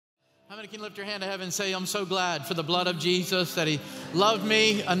many can lift your hand to heaven and say, I'm so glad for the blood of Jesus, that he loved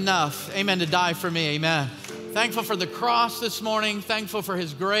me enough, amen, to die for me, amen. Thankful for the cross this morning, thankful for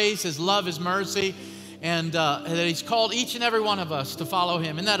his grace, his love, his mercy, and that he's called each and every one of us to follow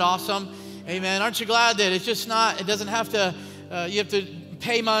him. Isn't that awesome? Amen. Aren't you glad that it's just not, it doesn't have to, you have to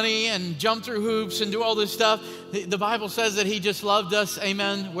pay money and jump through hoops and do all this stuff. The Bible says that he just loved us,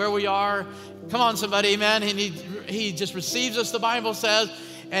 amen, where we are. Come on, somebody, amen. And he just receives us, the Bible says,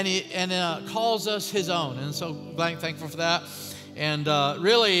 and he calls us his own. And so glad, thankful for that. And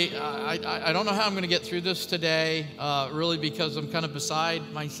really, I don't know how I'm going to get through this today, really, because I'm kind of beside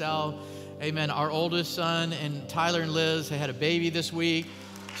myself. Amen. Our oldest son and Tyler and Liz, they had a baby this week.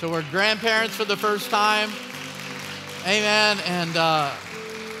 So we're grandparents for the first time. Amen. And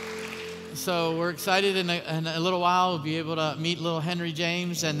so we're excited in a little while we'll be able to meet little Henry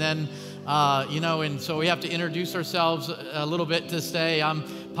James. And then, and so we have to introduce ourselves a little bit this day. I'm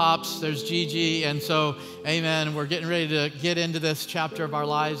Pops, there's Gigi, and so, amen, we're getting ready to get into this chapter of our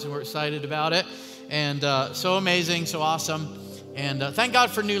lives, and we're excited about it. And so amazing, so awesome. And thank God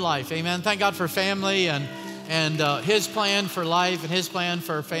for new life, amen. Thank God for family and his plan for life and his plan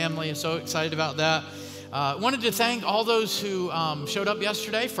for family. And so excited about that. Wanted to thank all those who showed up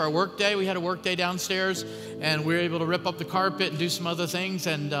yesterday for our work day. We had a work day downstairs, and we were able to rip up the carpet and do some other things.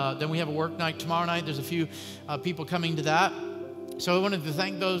 And then we have a work night tomorrow night. There's a few people coming to that. So I wanted to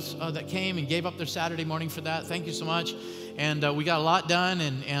thank those that came and gave up their Saturday morning for that. Thank you so much. And we got a lot done,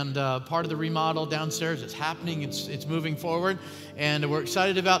 and part of the remodel downstairs is happening. It's moving forward. And we're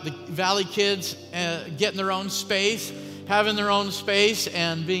excited about the Valley kids getting their own space, having their own space,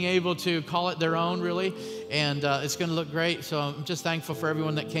 and being able to call it their own, really. And it's going to look great. So I'm just thankful for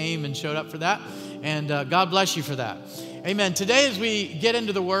everyone that came and showed up for that. And God bless you for that. Amen. Today, as we get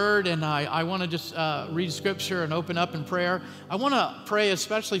into the Word, and I want to just read Scripture and open up in prayer. I want to pray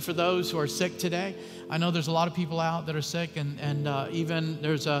especially for those who are sick today. I know there's a lot of people out that are sick, and even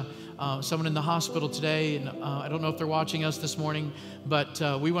there's someone in the hospital today, and I don't know if they're watching us this morning, but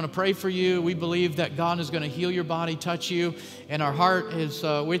we want to pray for you. We believe that God is going to heal your body, touch you, and our heart is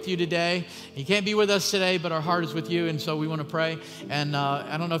with you today. You can't be with us today, but our heart is with you, and so we want to pray. And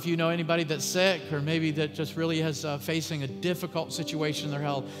I don't know if you know anybody that's sick, or maybe that just really has facing a difficult situation in their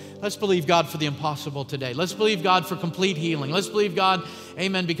health. Let's believe God for the impossible today. Let's believe God for complete healing. Let's believe God,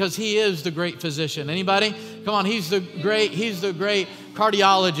 amen, because he is the great physician. Anybody? Come on, he's the great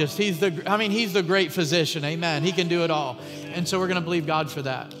cardiologist. He's the great physician. Amen. He can do it all. And so we're going to believe God for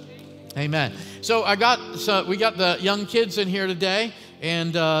that. Amen. So we got the young kids in here today,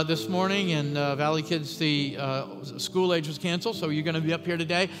 and this morning, and Valley Kids, the school age was canceled, so you're going to be up here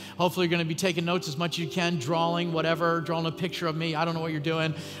today. Hopefully you're going to be taking notes as much as you can, drawing a picture of me. I don't know what you're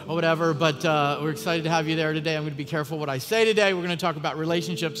doing or whatever, but we're excited to have you there today. I'm going to be careful what I say today. We're going to talk about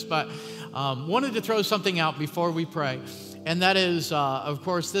relationships, but wanted to throw something out before we pray. And that is, of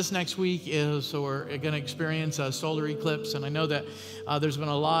course, this next week we're going to experience a solar eclipse. And I know that there's been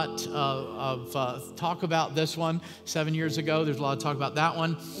a lot of talk about this one 7 years ago. There's a lot of talk about that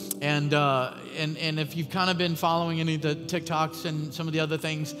one. And if you've kind of been following any of the TikToks and some of the other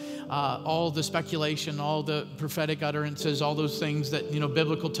things, all the speculation, all the prophetic utterances, all those things that,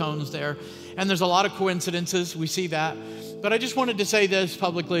 biblical tones there. And there's a lot of coincidences. We see that. But I just wanted to say this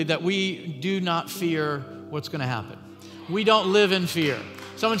publicly, that we do not fear what's going to happen. We don't live in fear.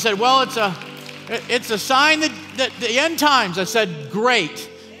 Someone said, well, it's a sign that the end times. I said, great.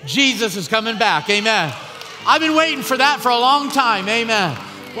 Jesus is coming back. Amen. I've been waiting for that for a long time. Amen.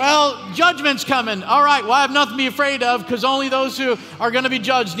 Well, judgment's coming. All right. Well, I have nothing to be afraid of, because only those who are going to be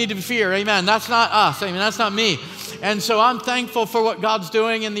judged need to fear. Amen. That's not us. Amen. That's not me. And so I'm thankful for what God's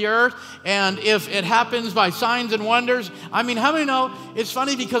doing in the earth. And if it happens by signs and wonders, how many know? It's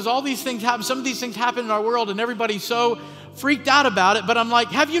funny because all these things happen. Some of these things happen in our world, and everybody's so freaked out about it. But I'm like,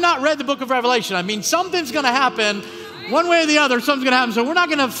 have you not read the book of Revelation? Something's going to happen. One way or the other, something's going to happen. So we're not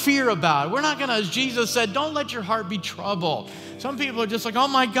going to fear about it. We're not going to, as Jesus said, don't let your heart be troubled. Some people are just like, oh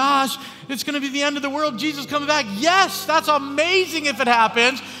my gosh, it's going to be the end of the world. Jesus coming back. Yes, that's amazing if it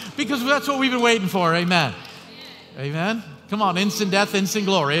happens, because that's what we've been waiting for. Amen. Amen. Come on, instant death, instant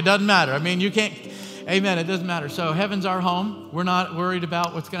glory. It doesn't matter. You can't, amen, it doesn't matter. So heaven's our home. We're not worried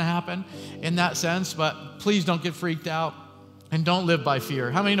about what's going to happen in that sense, but please don't get freaked out and don't live by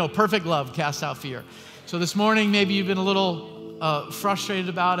fear. How many know perfect love casts out fear? So this morning, maybe you've been a little frustrated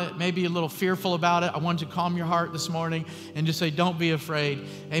about it, maybe a little fearful about it, I want to calm your heart this morning and just say, don't be afraid.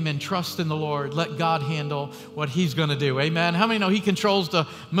 Amen. Trust in the Lord. Let God handle what He's going to do. Amen. How many know He controls the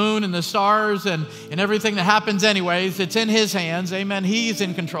moon and the stars and everything that happens anyways? It's in His hands. Amen. He's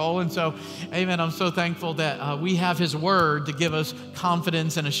in control. And so, amen, I'm so thankful that we have His word to give us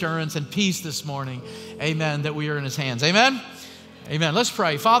confidence and assurance and peace this morning. Amen. That we are in His hands. Amen. Amen. Let's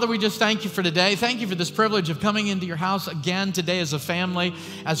pray. Father, we just thank You for today. Thank You for this privilege of coming into Your house again today as a family,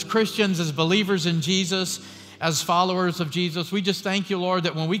 as Christians, as believers in Jesus, as followers of Jesus. We just thank You, Lord,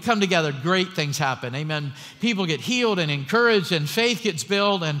 that when we come together, great things happen. Amen. People get healed and encouraged, and faith gets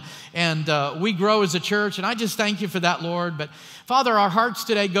built, and we grow as a church. And I just thank You for that, Lord. But Father, our hearts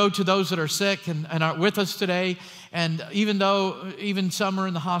today go to those that are sick and are with us today. And even some are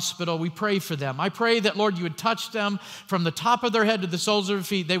in the hospital, we pray for them. I pray that, Lord, You would touch them from the top of their head to the soles of their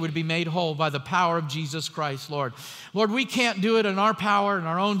feet. They would be made whole by the power of Jesus Christ, Lord. Lord, we can't do it in our power and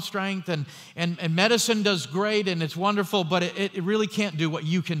our own strength, and medicine does great and it's wonderful, but it really can't do what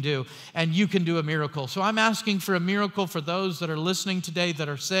You can do, and You can do a miracle. So I'm asking for a miracle for those that are listening today that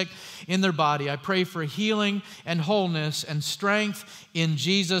are sick in their body. I pray for healing and wholeness and strength in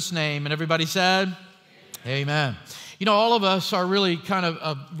Jesus' name. And everybody said, amen. You know, all of us are really kind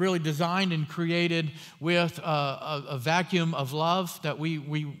of really designed and created with a vacuum of love that we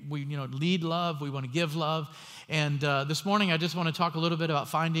lead love. We want to give love. And this morning, I just want to talk a little bit about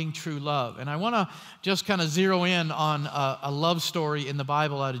finding true love. And I want to just kind of zero in on a love story in the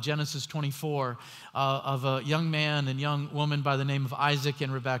Bible out of Genesis 24 of a young man and young woman by the name of Isaac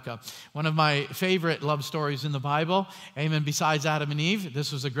and Rebekah. One of my favorite love stories in the Bible, amen, besides Adam and Eve.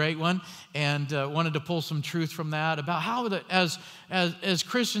 This was a great one, and wanted to pull some truth from that about how, as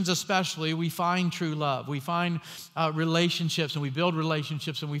Christians especially, we find true love. We find relationships, and we build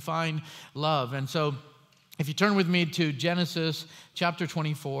relationships, and we find love. And so, if you turn with me to Genesis chapter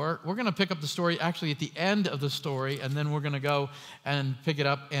 24, we're going to pick up the story actually at the end of the story, and then we're going to go and pick it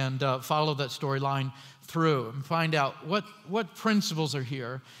up and follow that storyline through and find out what principles are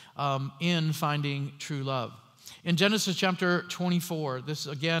here in finding true love. In Genesis chapter 24, this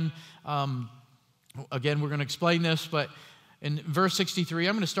again, we're going to explain this, but in verse 63,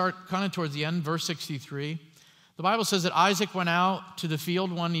 I'm going to start kind of towards the end, verse 63. The Bible says that Isaac went out to the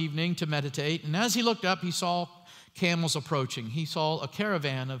field one evening to meditate, and as he looked up, he saw camels approaching. He saw a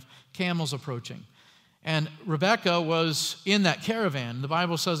caravan of camels approaching. And Rebekah was in that caravan. The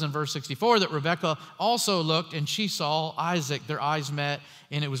Bible says in verse 64 that Rebekah also looked, and she saw Isaac. Their eyes met,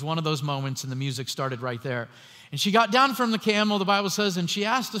 and it was one of those moments, and the music started right there. And she got down from the camel, the Bible says, and she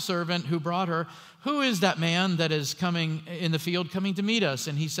asked the servant who brought her, "Who is that man that is coming in the field, coming to meet us?"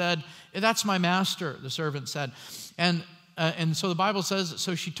 And he said, "That's my master," the servant said. And so the Bible says,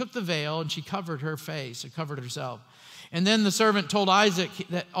 so she took the veil and she covered her face, and covered herself. And then the servant told Isaac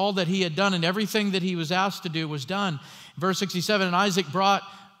that all that he had done and everything that he was asked to do was done. Verse 67, and Isaac brought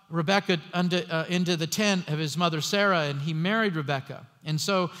Rebekah into the tent of his mother Sarah, and he married Rebekah. And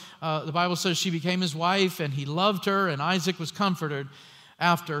so the Bible says she became his wife, and he loved her, and Isaac was comforted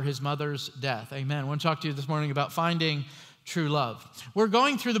after his mother's death. Amen. I want to talk to you this morning about finding true love. We're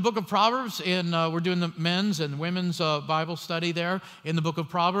going through the book of Proverbs, and we're doing the men's and women's Bible study there in the book of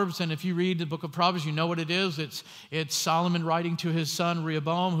Proverbs. And if you read the book of Proverbs, you know what it is. It's Solomon writing to his son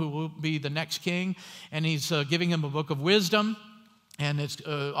Rehoboam, who will be the next king, and he's giving him a book of wisdom. And it's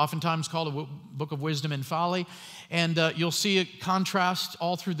oftentimes called a book of wisdom and folly. And you'll see a contrast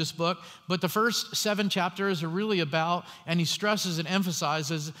all through this book. But the first 7 chapters are really about, and he stresses and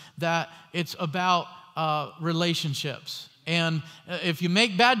emphasizes that it's about relationships. And if you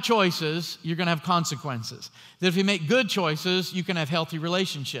make bad choices, you're going to have consequences. That if you make good choices, you can have healthy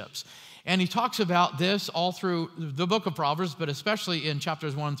relationships. And he talks about this all through the book of Proverbs, but especially in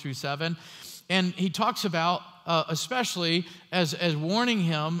chapters 1 through 7. And he talks about, especially as warning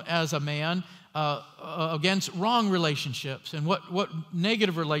him as a man against wrong relationships and what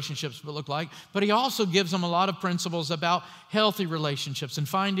negative relationships would look like. But he also gives them a lot of principles about healthy relationships and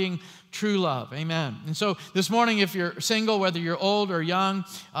finding true love. Amen. And so this morning, if you're single, whether you're old or young,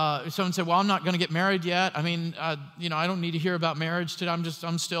 someone said, well, I'm not going to get married yet. I mean, I don't need to hear about marriage today.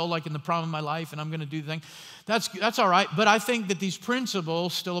 I'm still like in the prime of my life, and I'm going to do the thing. That's all right. But I think that these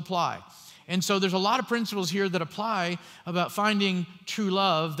principles still apply. And so there's a lot of principles here that apply about finding true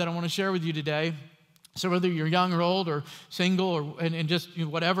love that I want to share with you today. So whether you're young or old or single and just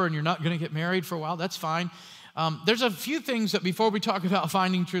whatever, and you're not going to get married for a while, that's fine. There's a few things that before we talk about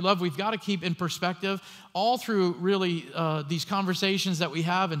finding true love, we've got to keep in perspective all through really these conversations that we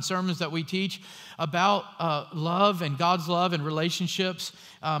have and sermons that we teach about love and God's love and relationships,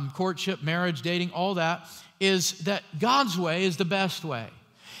 courtship, marriage, dating, all that. is that God's way is the best way,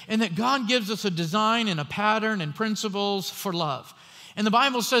 and that God gives us a design and a pattern and principles for love. And the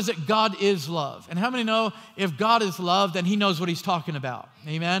Bible says that God is love. And how many know if God is love, then he knows what he's talking about?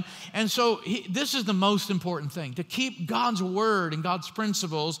 Amen? And so this is the most important thing, to keep God's word and God's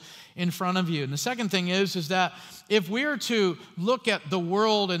principles in front of you. And the second thing is that if we're to look at the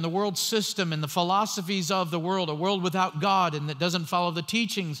world and the world system and the philosophies of the world, a world without God and that doesn't follow the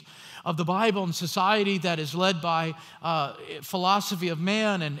teachings of the Bible, and society that is led by philosophy of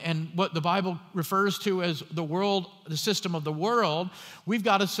man and what the Bible refers to as the world, the system of the world, we've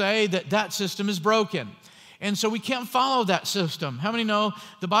got to say that that system is broken. And so we can't follow that system. How many know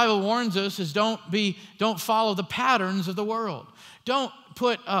the Bible warns us is don't follow the patterns of the world. Don't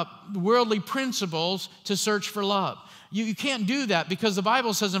put worldly principles to search for love. You can't do that, because the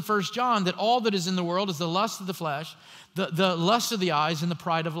Bible says in 1 John that all that is in the world is the lust of the flesh, the lust of the eyes, and the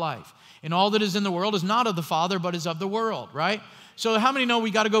pride of life. And all that is in the world is not of the Father, but is of the world, right? So how many know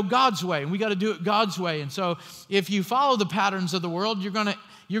we got to go God's way, and we got to do it God's way? And so if you follow the patterns of the world, you're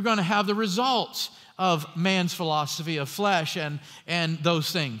going to have the results of man's philosophy of flesh and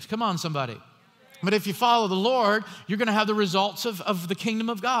those things. Come on, somebody. But if you follow the Lord, you're going to have the results of the kingdom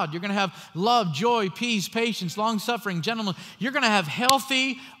of God. You're going to have love, joy, peace, patience, long-suffering, gentleness. You're going to have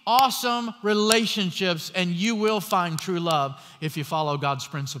healthy, awesome relationships, and you will find true love if you follow God's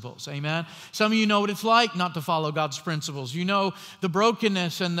principles. Amen? Some of you know what it's like not to follow God's principles. You know the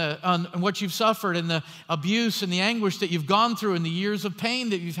brokenness and what you've suffered and the abuse and the anguish that you've gone through and the years of pain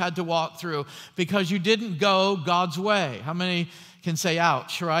that you've had to walk through because you didn't go God's way. How many can say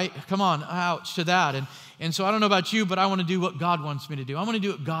ouch, right? Come on, ouch to that. And so I don't know about you, but I want to do what God wants me to do. I want to do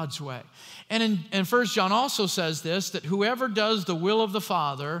it God's way. And in 1 John also says this, that whoever does the will of the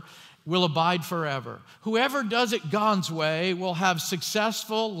Father will abide forever. Whoever does it God's way will have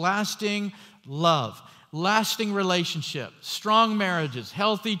successful, lasting love, lasting relationships, strong marriages,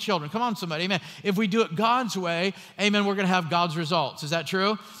 healthy children. Come on, somebody, amen. If we do it God's way, amen, we're going to have God's results. Is that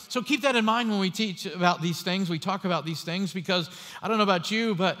true? So keep that in mind when we teach about these things, we talk about these things, because I don't know about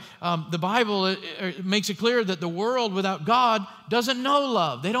you, but the Bible makes it clear that the world without God doesn't know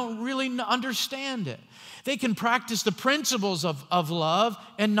love. They don't really understand it. They can practice the principles of love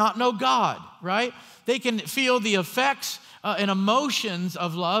and not know God, right? They can feel the effects and emotions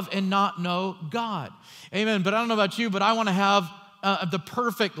of love and not know God. Amen. But I don't know about you, but I want to have the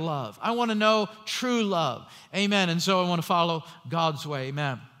perfect love. I want to know true love. Amen. And so I want to follow God's way.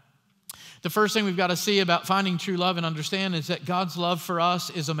 Amen. The first thing we've got to see about finding true love and understand is that God's love for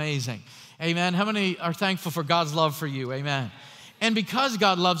us is amazing. Amen. How many are thankful for God's love for you? Amen. And because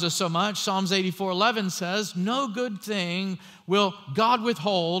God loves us so much, Psalms 84:11 says, no good thing will God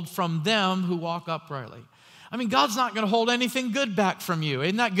withhold from them who walk uprightly. I mean, God's not going to hold anything good back from you.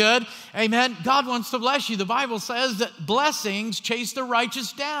 Isn't that good? Amen. God wants to bless you. The Bible says that blessings chase the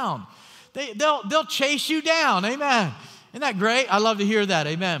righteous down. They'll chase you down. Amen. Isn't that great? I love to hear that.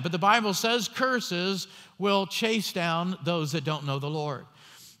 Amen. But the Bible says curses will chase down those that don't know the Lord.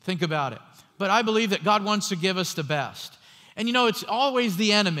 Think about it. But I believe that God wants to give us the best. And you know, it's always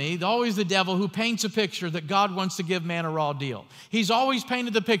the enemy, always the devil, who paints a picture that God wants to give man a raw deal. He's always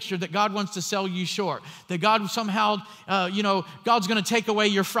painted the picture that God wants to sell you short, that God somehow, God's going to take away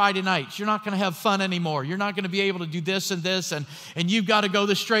your Friday nights. You're not going to have fun anymore. You're not going to be able to do this and this, and you've got to go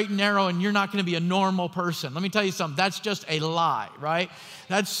the straight and narrow, and you're not going to be a normal person. Let me tell you something. That's just a lie, right?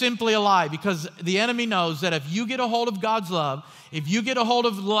 That's simply a lie, because the enemy knows that if you get a hold of God's love, if you get a hold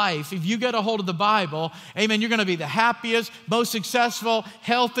of life, if you get a hold of the Bible, amen, you're going to be the happiest, most successful,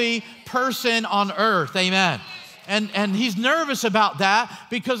 healthy person on earth, amen. And he's nervous about that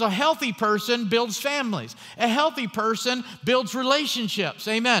because a healthy person builds families. A healthy person builds relationships,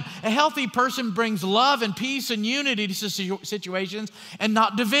 amen. A healthy person brings love and peace and unity to situations and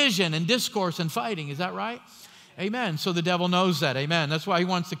not division and discourse and fighting. Is that right? Amen. So the devil knows that. Amen. That's why he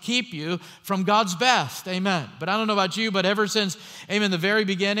wants to keep you from God's best. Amen. But I don't know about you, but ever since, amen, the very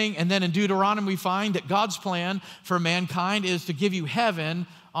beginning, and then in Deuteronomy, we find that God's plan for mankind is to give you heaven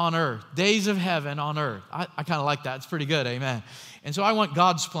on earth, days of heaven on earth. I kind of like that. It's pretty good. Amen. And so I want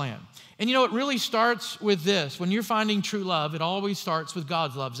God's plan. And you know, it really starts with this. When you're finding true love, it always starts with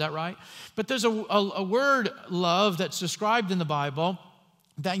God's love. Is that right? But there's a word, love, that's described in the Bible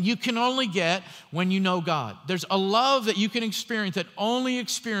that you can only get when you know God. There's a love that you can experience that only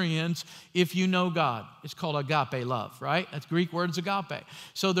experience if you know God. It's called agape love, right? That's Greek word is agape.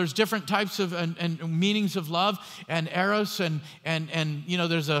 So there's different types of and meanings of love, and eros, and you know,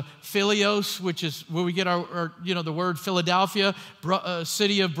 there's a philios, which is where we get our the word Philadelphia,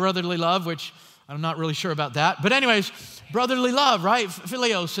 city of brotherly love, which I'm not really sure about that. But anyways, Brotherly love, right?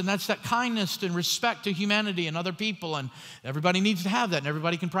 Philios, and that's that kindness and respect to humanity and other people, and everybody needs to have that, and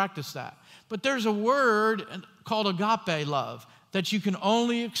everybody can practice that. But there's a word called agape love that you can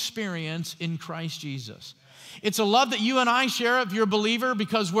only experience in Christ Jesus. It's a love that you and I share if you're a believer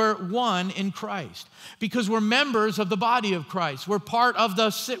because we're one in Christ, because we're members of the body of Christ.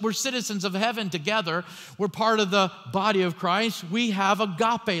 We're citizens of heaven together. We're part of the body of Christ. We have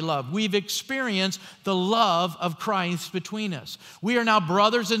agape love. We've experienced the love of Christ between us. We are now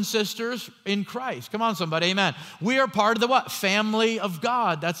brothers and sisters in Christ. Come on, somebody, amen. We are part of the what? Family of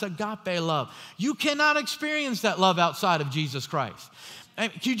God. That's agape love. You cannot experience that love outside of Jesus Christ.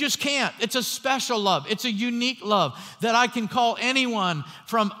 You just can't. It's a special love. It's a unique love that I can call anyone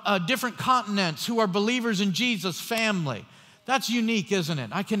from different continents who are believers in Jesus family. That's unique, isn't it?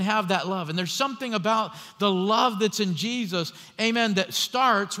 I can have that love. And there's something about the love that's in Jesus, amen, that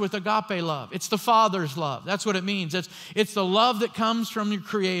starts with agape love. It's the Father's love. That's what it means. It's the love that comes from your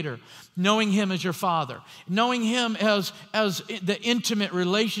Creator, knowing Him as your Father, knowing Him as the intimate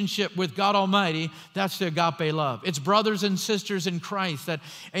relationship with God Almighty. That's the agape love. It's brothers and sisters in Christ that,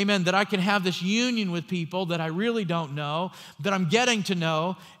 amen, that I can have this union with people that I really don't know, that I'm getting to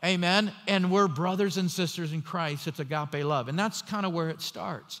know, amen, and we're brothers and sisters in Christ. It's agape love. And that's kind of where it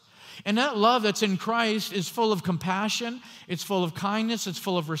starts. And that love that's in Christ is full of compassion, it's full of kindness, it's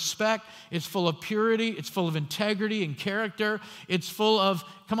full of respect, it's full of purity, it's full of integrity and character, it's full of,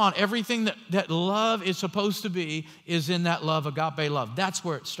 come on, everything that love is supposed to be is in that love, agape love. That's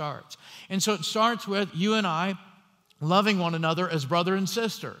where it starts. And so it starts with you and I loving one another as brother and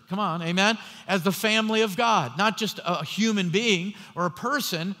sister. Come on, amen? As the family of God, not just a human being or a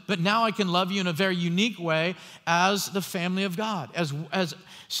person, but now I can love you in a very unique way as the family of God, as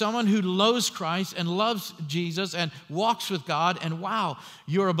someone who knows Christ and loves Jesus and walks with God, and wow,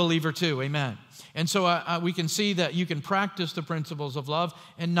 you're a believer too, amen? And so we can see that you can practice the principles of love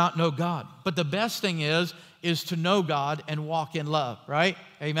and not know God. But the best thing is to know God and walk in love, right?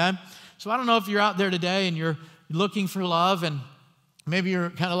 Amen? So I don't know if you're out there today and you're looking for love, and maybe you're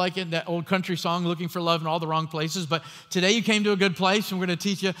kind of like in that old country song, looking for love in all the wrong places, but today you came to a good place, and we're going to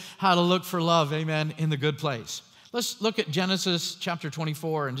teach you how to look for love, amen, in the good place. Let's look at Genesis chapter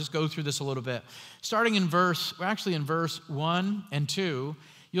 24 and just go through this a little bit. Starting in verse 1 and 2,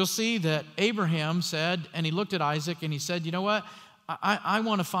 you'll see that Abraham said, and he looked at Isaac and he said, you know what, I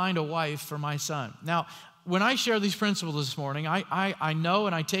want to find a wife for my son. Now, when I share these principles this morning, I know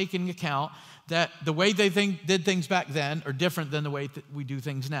and I take into account that the way they did things back then are different than the way that we do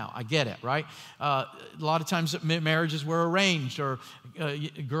things now. I get it, right? A lot of times marriages were arranged, or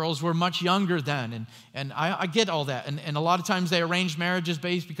girls were much younger then, and I get all that. And a lot of times they arranged marriages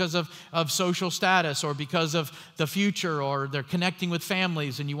based because of social status, or because of the future, or they're connecting with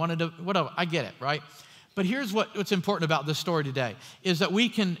families, and you wanted to, whatever. I get it, right? But here's what's important about this story today, is that we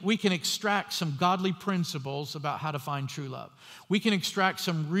can extract some godly principles about how to find true love. We can extract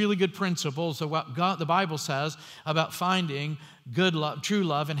some really good principles of what the Bible says about finding good love, true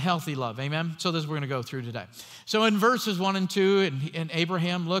love, and healthy love. Amen? So this is what we're going to go through today. So in verses 1 and 2, and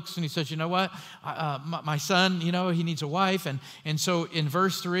Abraham looks and he says, you know what? My son, you know, he needs a wife. And so in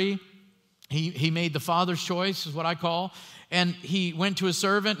verse 3, he made the father's choice, is what I call. And he went to his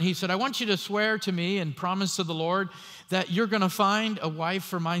servant and he said, I want you to swear to me and promise to the Lord that you're going to find a wife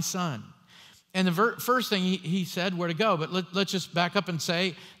for my son. And the first thing he said, where to go. But let's just back up and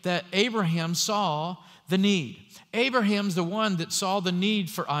say that Abraham saw the need. Abraham's the one that saw the need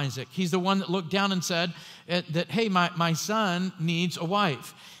for Isaac. He's the one that looked down and said that, hey, my son needs a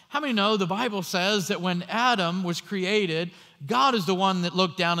wife. How many know the Bible says that when Adam was created, God is the one that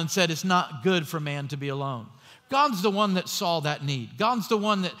looked down and said it's not good for man to be alone. God's the one that saw that need. God's the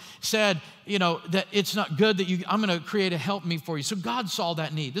one that said, you know, that it's not good that I'm going to create a helpmeet for you. So God saw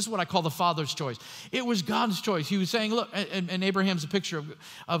that need. This is what I call the Father's choice. It was God's choice. He was saying, look, and Abraham's a picture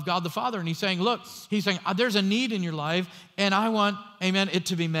of God the Father, and he's saying, look, there's a need in your life, and I want, amen, it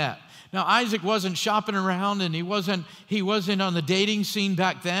to be met. Now, Isaac wasn't shopping around, and he wasn't on the dating scene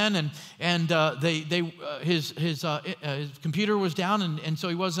back then, and his computer was down, and so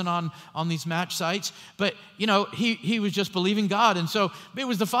he wasn't on these match sites. But you know, he was just believing God, and so it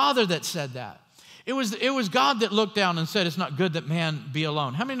was the Father that said that. It was God that looked down and said, "It's not good that man be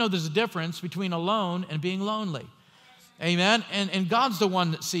alone." How many know there's a difference between alone and being lonely? Amen. And God's the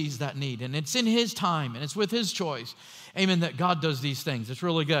one that sees that need, and it's in His time, and it's with His choice. Amen, that God does these things. It's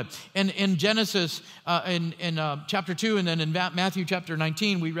really good. And in Genesis, in chapter 2, and then in Matthew chapter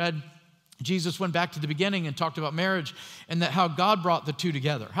 19, we read Jesus went back to the beginning and talked about marriage and that how God brought the two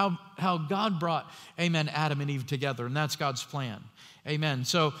together, how God brought, amen, Adam and Eve together, and that's God's plan. Amen.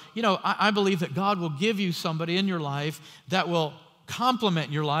 So, I believe that God will give you somebody in your life that will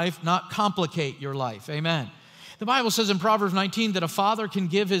complement your life, not complicate your life. Amen. The Bible says in Proverbs 19 that a father can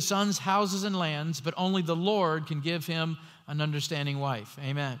give his sons houses and lands, but only the Lord can give him an understanding wife.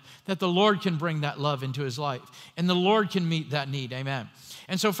 Amen. That the Lord can bring that love into his life, and the Lord can meet that need. Amen.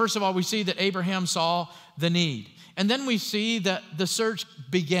 And so first of all, we see that Abraham saw the need. And then we see that the search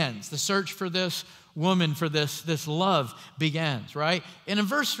begins. The search for this woman, for this love begins, right? And in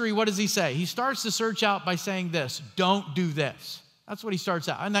verse 3, what does he say? He starts the search out by saying this: don't do this. That's what he starts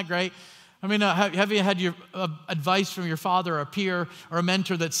out. Isn't that great? I mean, have you had your advice from your father or a peer or a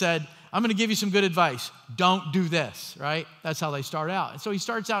mentor that said, I'm going to give you some good advice. Don't do this, right? That's how they start out. And so he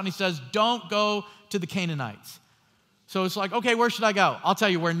starts out and he says, don't go to the Canaanites. So it's like, okay, where should I go? I'll tell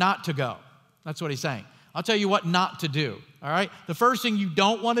you where not to go. That's what he's saying. I'll tell you what not to do, all right? The first thing you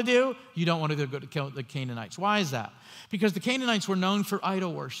don't want to do, you don't want to go to the Canaanites. Why is that? Because the Canaanites were known for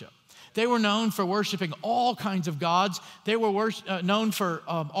idol worship. They were known for worshiping all kinds of gods. They were known for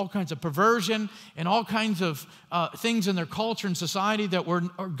all kinds of perversion and all kinds of things in their culture and society that were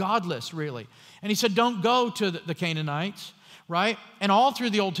godless, really. And he said, don't go to the Canaanites, right? And all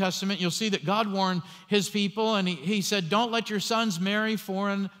through the Old Testament, you'll see that God warned his people, and he said, don't let your sons marry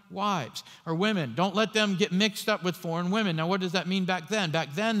foreign wives or women. Don't let them get mixed up with foreign women. Now, what does that mean back then?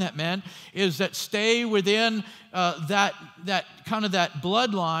 Back then, that meant is that stay within that kind of that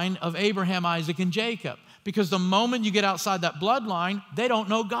bloodline of Abraham, Isaac, and Jacob. Because the moment you get outside that bloodline, they don't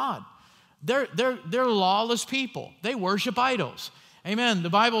know God. They're lawless people. They worship idols. Amen. The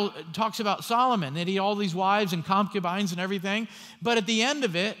Bible talks about Solomon, that he had all these wives and concubines and everything. But at the end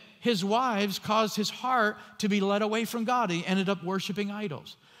of it, his wives caused his heart to be led away from God. He ended up worshiping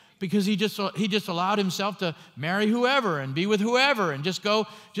idols because he just allowed himself to marry whoever and be with whoever and just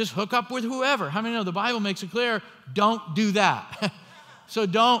hook up with whoever. How many know the Bible makes it clear? Don't do that. So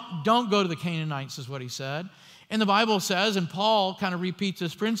don't go to the Canaanites is what he said. And the Bible says, and Paul kind of repeats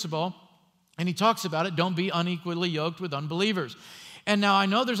this principle, and he talks about it, don't be unequally yoked with unbelievers. And now I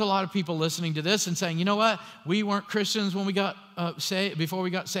know there's a lot of people listening to this and saying, you know what? We weren't Christians when we got saved, before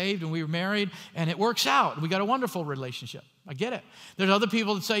we got saved, and we were married, and it works out. We got a wonderful relationship. I get it. There's other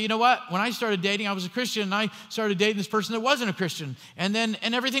people that say, you know what? When I started dating, I was a Christian, and I started dating this person that wasn't a Christian, and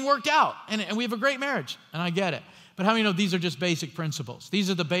everything worked out, and we have a great marriage, and I get it. But how many know these are just basic principles? These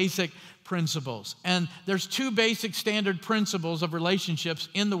are the basic principles. And there's two basic standard principles of relationships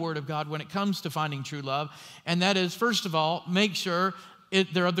in the Word of God when it comes to finding true love. And that is, first of all, make sure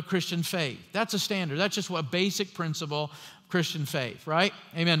they're of the Christian faith. That's a standard. That's just a basic principle of Christian faith, right?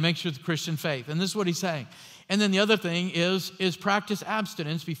 Amen. Make sure it's Christian faith. And this is what he's saying. And then the other thing is practice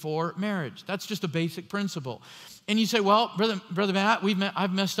abstinence before marriage. That's just a basic principle. And you say, well, Brother Matt,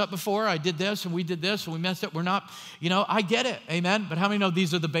 I've messed up before. I did this and we did this and we messed up. We're not, I get it. Amen. But how many know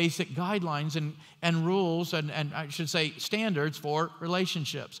these are the basic guidelines and rules and I should say standards for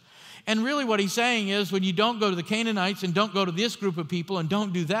relationships? And really what he's saying is when you don't go to the Canaanites and don't go to this group of people and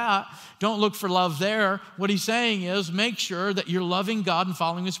don't do that, don't look for love there, what he's saying is make sure that you're loving God and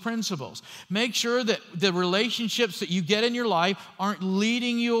following his principles. Make sure that the relationships that you get in your life aren't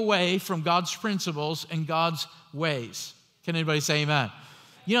leading you away from God's principles and God's ways. Can anybody say amen?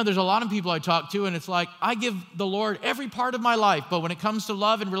 There's a lot of people I talk to and it's like, I give the Lord every part of my life, but when it comes to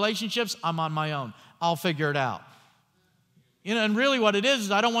love and relationships, I'm on my own. I'll figure it out. And really what it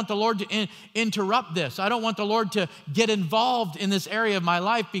is I don't want the Lord to interrupt this. I don't want the Lord to get involved in this area of my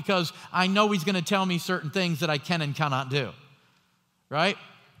life because I know he's going to tell me certain things that I can and cannot do, right?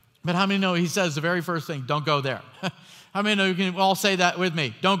 But how many know he says the very first thing, don't go there? How many know you can all say that with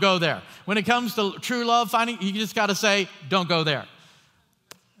me? Don't go there. When it comes to true love finding, you just got to say, don't go there.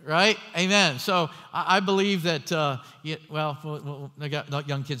 Right? Amen. So I believe that, I got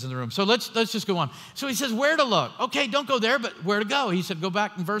young kids in the room. So let's just go on. So he says, where to look? Okay, don't go there, but where to go? He said, go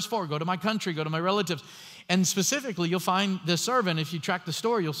back in verse 4, go to my country, go to my relatives. And specifically, you'll find this servant, if you track the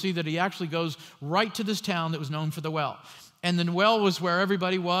story, you'll see that he actually goes right to this town that was known for the well. And the well was where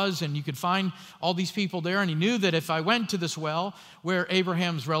everybody was, and you could find all these people there. And he knew that if I went to this well where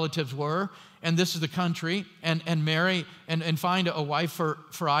Abraham's relatives were, and this is the country, and marry and find a wife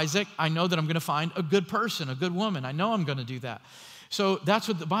for Isaac, I know that I'm going to find a good person, a good woman. I know I'm going to do that. So that's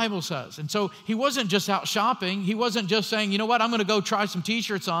what the Bible says. And so he wasn't just out shopping. He wasn't just saying, you know what, I'm going to go try some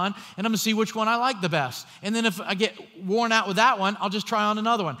T-shirts on, and I'm going to see which one I like the best. And then if I get worn out with that one, I'll just try on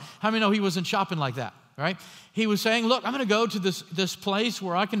another one. How many know he wasn't shopping like that? right? He was saying, look, I'm going to go to this place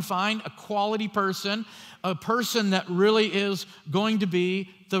where I can find a quality person, a person that really is going to be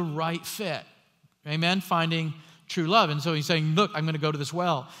the right fit. Amen? Finding true love. And so he's saying, look, I'm going to go to this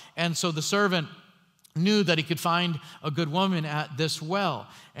well. And so the servant knew that he could find a good woman at this well.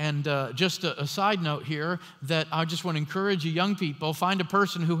 And just a side note here, that I just want to encourage you young people, find a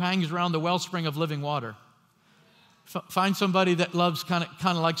person who hangs around the wellspring of living water. Find somebody that loves, kind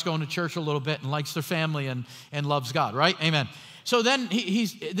of likes going to church a little bit and likes their family and loves God, right? Amen. So then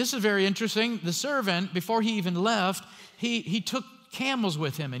this is very interesting. The servant, before he even left, he took camels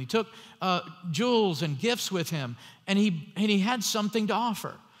with him, and he took jewels and gifts with him, and he had something to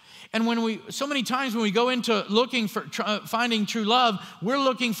offer. And so many times when we go into looking for finding true love, we're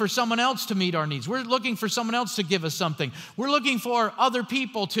looking for someone else to meet our needs. We're looking for someone else to give us something. We're looking for other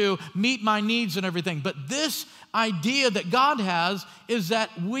people to meet my needs and everything. But this idea that God has is that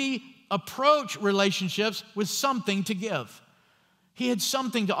we approach relationships with something to give. He had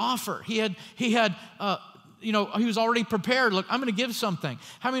something to offer. He was already prepared. Look, I'm going to give something.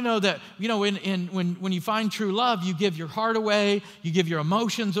 How many know that, when you find true love, you give your heart away, you give your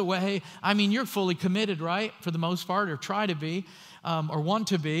emotions away. I mean, you're fully committed, right? For the most part, or try to be, or want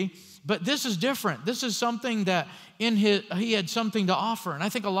to be. But this is different. This is something that he had something to offer. And I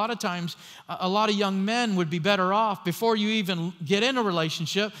think a lot of times, a lot of young men would be better off, before you even get in a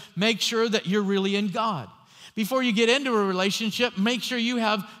relationship, make sure that you're really in God. Before you get into a relationship, make sure you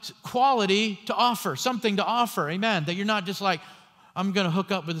have quality to offer, something to offer, amen. That you're not just like, I'm going to hook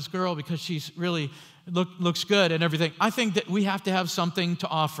up with this girl because she's really looks good and everything. I think that we have to have something to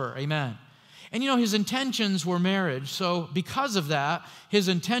offer, amen. And his intentions were marriage. So because of that, his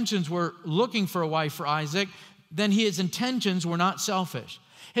intentions were looking for a wife for Isaac. Then his intentions were not selfish.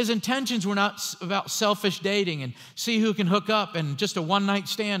 His intentions were not about selfish dating and see who can hook up and just a one-night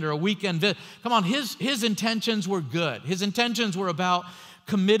stand or a weekend visit. Come on, his intentions were good. His intentions were about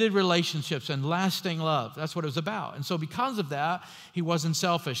committed relationships and lasting love. That's what it was about. And so because of that, he wasn't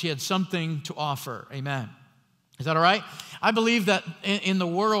selfish. He had something to offer. Amen. Is that all right? I believe that in the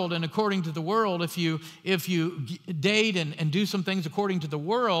world and according to the world, if you date and do some things according to the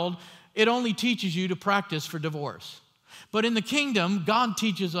world, it only teaches you to practice for divorce. But in the kingdom, God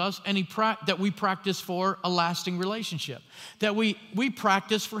teaches us that we practice for a lasting relationship, that we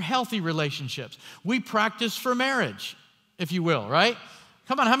practice for healthy relationships. We practice for marriage, if you will, right?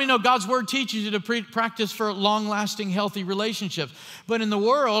 Come on, how many know God's word teaches you to practice for long-lasting, healthy relationships? But in the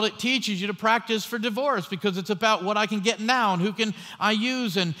world, it teaches you to practice for divorce because it's about what I can get now and who can I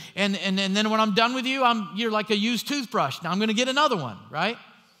use. And then when I'm done with you, you're like a used toothbrush. Now I'm going to get another one, right?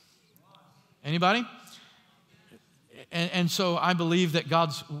 Anybody? And so I believe that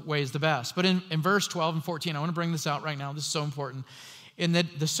God's way is the best. But in verse 12 and 14, I want to bring this out right now. This is so important. In that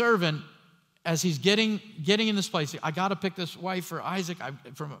the servant, as he's getting in this place, I got to pick this wife for Isaac,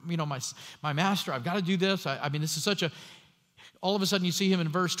 my master. I've got to do this. I mean, this is all of a sudden you see him in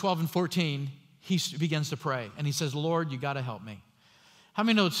verse 12 and 14, he begins to pray. And he says, Lord, you got to help me. How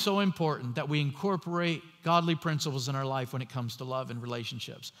many know it's so important that we incorporate godly principles in our life when it comes to love and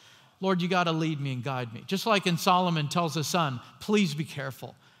relationships? Lord, you got to lead me and guide me. Just like in Solomon tells his son, please be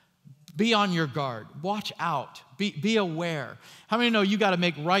careful. Be on your guard. Watch out. Be aware. How many know you got to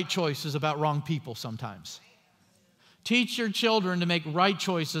make right choices about wrong people sometimes? Teach your children to make right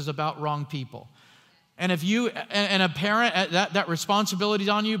choices about wrong people. And if you, and a parent, that responsibility is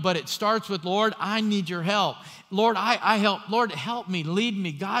on you, but it starts with, Lord, I need your help. Lord, Lord, help me, lead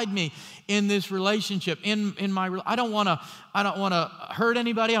me, guide me in this relationship, in my, I don't want to hurt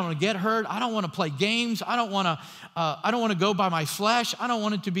anybody. I don't want to get hurt. I don't want to play games. I don't want to go by my flesh. I don't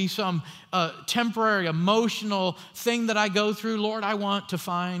want it to be some temporary emotional thing that I go through. Lord, I want to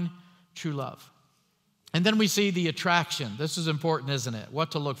find true love. And then we see the attraction. This is important, isn't it?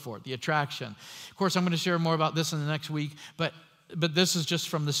 What to look for, the attraction. Of course, I'm going to share more about this in the next week, but this is just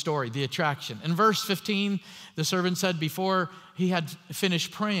from the story, the attraction. In verse 15, the servant said before he had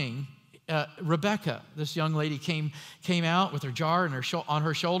finished praying, Rebecca, this young lady, came out with her jar on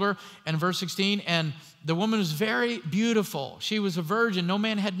her shoulder. And verse 16, and the woman was very beautiful. She was a virgin. No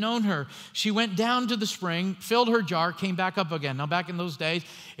man had known her. She went down to the spring, filled her jar, came back up again. Now, back in those days,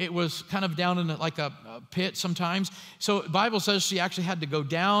 it was kind of down in like a pit sometimes. So the Bible says she actually had to go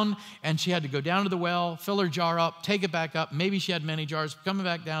down, and she had to go down to the well, fill her jar up, take it back up. Maybe she had many jars, coming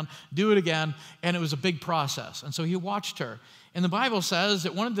back down, do it again. And it was a big process. And so he watched her. And the Bible says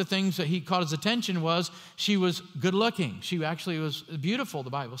that one of the things that he caught his attention was she was good looking. She actually was beautiful, the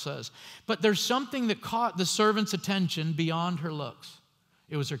Bible says. But there's something that caught the servant's attention beyond her looks.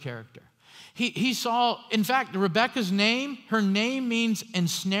 It was her character. He saw, in fact, Rebecca's name, her name means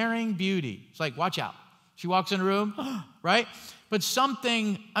ensnaring beauty. It's like, watch out. She walks in a room, right? But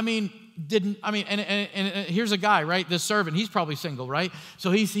something, and here's a guy, right? This servant, he's probably single, right? So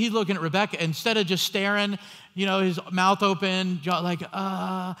he's looking at Rebecca. Instead of just staring, his mouth open, like,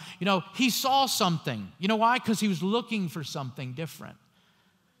 he saw something. You know why? Because he was looking for something different.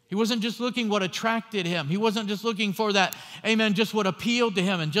 He wasn't just looking what attracted him. He wasn't just looking for that, amen, just what appealed to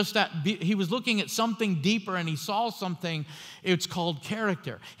him. And just that, he was looking at something deeper, and he saw something. It's called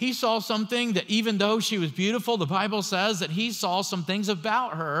character. He saw something that even though she was beautiful, the Bible says that he saw some things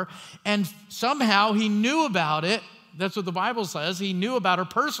about her, and somehow he knew about it. That's what the Bible says. He knew about her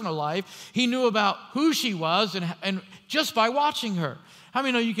personal life. He knew about who she was, and just by watching her. How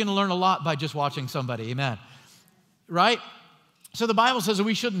many know you can learn a lot by just watching somebody? Amen. Right? So the Bible says that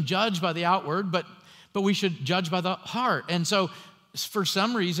we shouldn't judge by the outward, but we should judge by the heart. And so for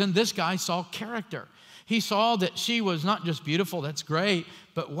some reason, this guy saw character. He saw that she was not just beautiful, that's great,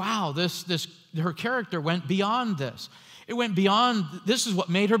 but wow, her character went beyond this. It went beyond, this is what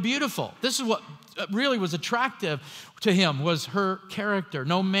made her beautiful. This is what really was attractive to him, was her character.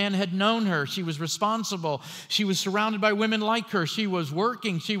 No man had known her. She was responsible. She was surrounded by women like her. She was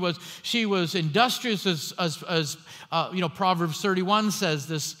working. She was industrious, as Proverbs 31 says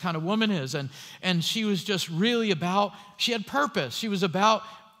this kind of woman is. And she was just really she had purpose. She was about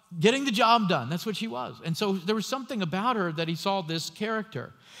getting the job done. That's what she was. And so there was something about her that he saw this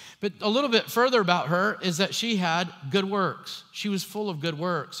character. But a little bit further about her is that she had good works. She was full of good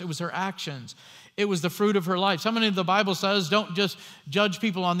works. It was her actions. It was the fruit of her life. Somebody in the Bible says, don't just judge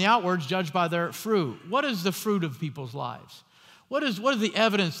people on the outwards, judge by their fruit. What is the fruit of people's lives? What is the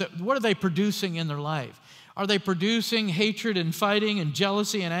evidence what are they producing in their life? Are they producing hatred and fighting and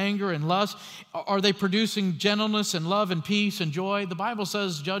jealousy and anger and lust? Are they producing gentleness and love and peace and joy? The Bible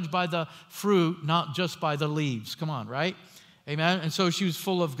says judge by the fruit, not just by the leaves. Come on, right? Amen. And so she was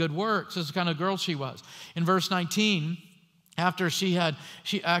full of good works. This is the kind of girl she was. In verse 19, after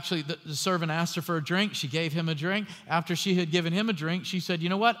the servant asked her for a drink, she gave him a drink. After she had given him a drink, she said, you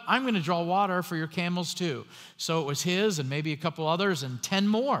know what? I'm going to draw water for your camels too. So it was his and maybe a couple others and 10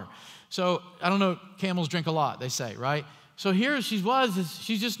 more. So I don't know, camels drink a lot, they say, right? So here she's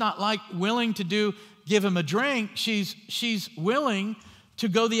just not willing to give him a drink. She's willing to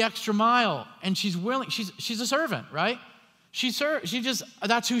go the extra mile, and she's a servant, right?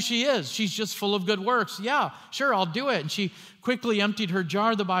 That's who she is. She's just full of good works. Yeah, sure, I'll do it. And she quickly emptied her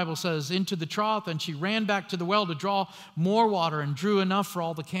jar, the Bible says, into the trough, and she ran back to the well to draw more water and drew enough for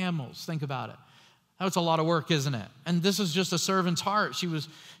all the camels. Think about it. That's a lot of work, isn't it? And this is just a servant's heart.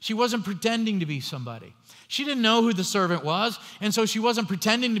 She wasn't pretending to be somebody. She didn't know who the servant was, and so she wasn't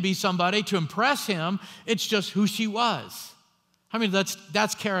pretending to be somebody to impress him. It's just who she was. I mean,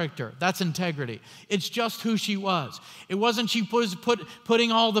 that's character. That's integrity. It's just who she was. It wasn't she was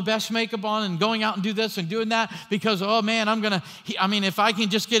putting all the best makeup on and going out and do this and doing that because, oh man, if I can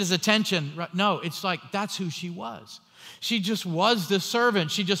just get his attention. No, it's like that's who she was. She just was this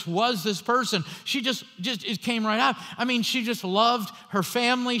servant. She just was this person. She just it came right out. I mean, she just loved her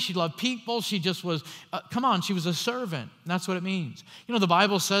family. She loved people. She just was, she was a servant. And that's what it means. You know, the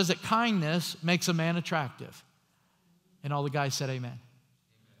Bible says that kindness makes a man attractive. And all the guys said amen.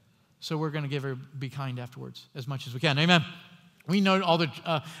 So we're going to be kind afterwards as much as we can. Amen. We know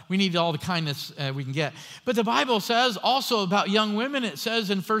we need all the kindness we can get. But the Bible says also about young women, it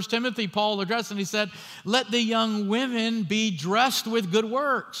says in 1 Timothy, Paul addressed, and he said, let the young women be dressed with good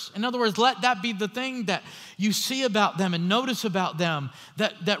works. In other words, let that be the thing that you see about them and notice about them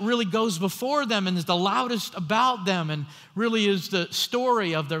that really goes before them and is the loudest about them and really is the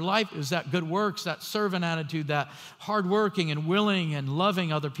story of their life, is that good works, that servant attitude, that hardworking and willing and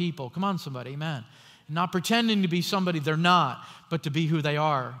loving other people. Come on, somebody, amen. Not pretending to be somebody they're not, but to be who they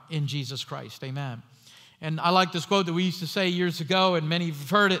are in Jesus Christ. Amen. And I like this quote that we used to say years ago, and many have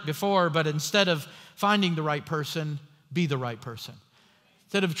heard it before, but instead of finding the right person, be the right person.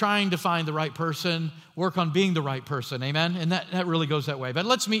 Instead of trying to find the right person, work on being the right person. Amen. And that really goes that way. But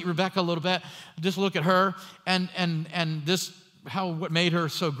let's meet Rebecca a little bit. Just look at her. And what made her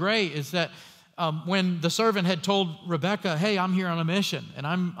so great is that when the servant had told Rebecca, hey, I'm here on a mission, and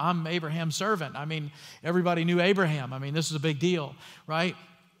I'm Abraham's servant. I mean, everybody knew Abraham. I mean, this is a big deal, right?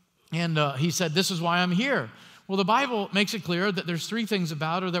 And he said, this is why I'm here. Well, the Bible makes it clear that there's 3 things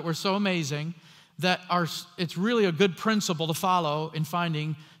about her that were so amazing that it's really a good principle to follow in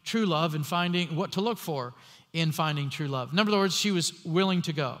finding true love and finding what to look for in finding true love. In other words, she was willing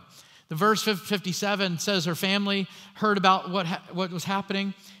to go. The verse 57 says her family heard about what was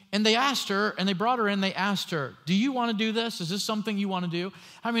happening, and they asked her, and they brought her in, they asked her, do you want to do this? Is this something you want to do?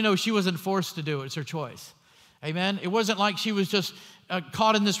 How many know she wasn't forced to do it? It's her choice. Amen. It wasn't like she was just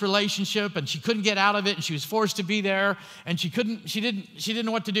caught in this relationship and she couldn't get out of it and she was forced to be there and she didn't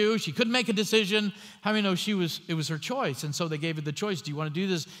know what to do. She couldn't make a decision. How many know it was her choice? And so they gave her the choice. Do you want to do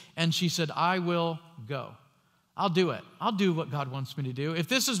this? And she said, I will go. I'll do it. I'll do what God wants me to do. If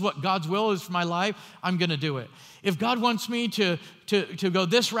this is what God's will is for my life, I'm going to do it. If God wants me to go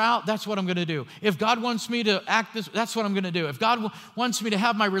this route, that's what I'm going to do. If God wants me to act this, that's what I'm going to do. If God wants me to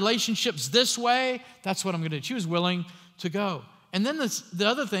have my relationships this way, that's what I'm going to do. She was willing to go. And then the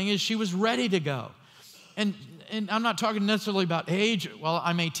other thing is she was ready to go. And I'm not talking necessarily about age. Well,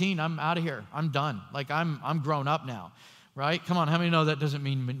 I'm 18. I'm out of here. I'm done. Like I'm grown up now. Right? Come on, how many know that doesn't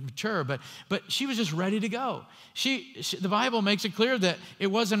mean mature? But she was just ready to go. The Bible makes it clear that it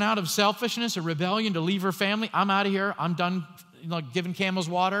wasn't out of selfishness or rebellion to leave her family. I'm out of here. I'm done giving camels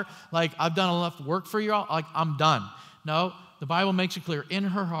water. Like, I've done enough work for you all. Like, I'm done. No, the Bible makes it clear. In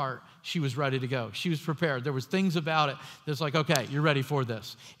her heart, she was ready to go. She was prepared. There was things about it that's like, okay, you're ready for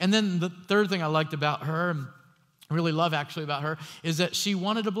this. And then the third thing I liked about her, and really love actually about her, is that she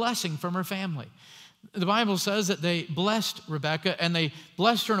wanted a blessing from her family. The Bible says that they blessed Rebekah, and they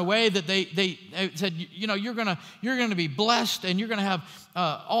blessed her in a way that they said, you're gonna be blessed, and you're gonna have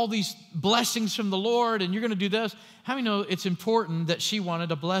all these blessings from the Lord, and you're gonna do this. How many know it's important that she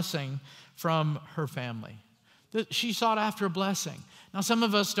wanted a blessing from her family? That she sought after a blessing. Now, some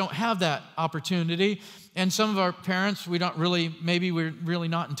of us don't have that opportunity, and some of our parents maybe we're really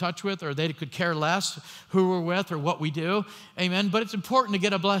not in touch with, or they could care less who we're with or what we do. Amen. But it's important to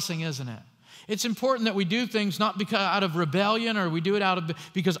get a blessing, isn't it? It's important that we do things not because out of rebellion, or we do it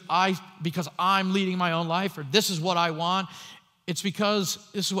because I'm leading my own life, or this is what I want. It's because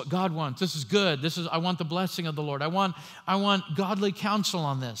this is what God wants. This is good. I want the blessing of the Lord. I want godly counsel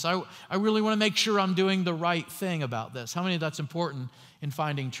on this. I really want to make sure I'm doing the right thing about this. How many of that's important in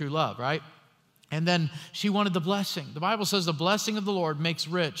finding true love, right? And then she wanted the blessing. The Bible says the blessing of the Lord makes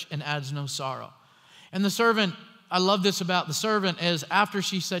rich and adds no sorrow. And the servant, I love this about the servant, is after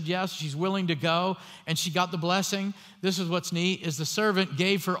she said yes, she's willing to go, and she got the blessing. This is what's neat, is the servant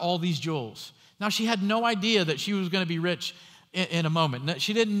gave her all these jewels. Now, she had no idea that she was going to be rich in a moment.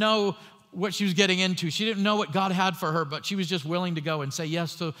 She didn't know what she was getting into. She didn't know what God had for her, but she was just willing to go and say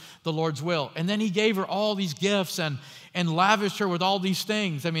yes to the Lord's will. And then he gave her all these gifts and lavished her with all these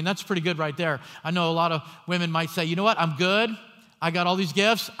things. I mean, that's pretty good right there. I know a lot of women might say, you know what, I'm good. I got all these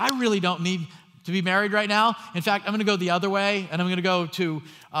gifts. I really don't need to be married right now. In fact, I'm going to go the other way, and I'm going to go to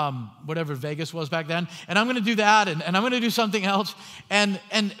whatever Vegas was back then, and I'm going to do that, and I'm going to do something else.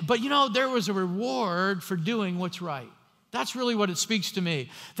 But there was a reward for doing what's right. That's really what it speaks to me,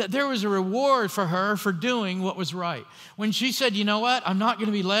 that there was a reward for her for doing what was right. When she said, you know what, I'm not going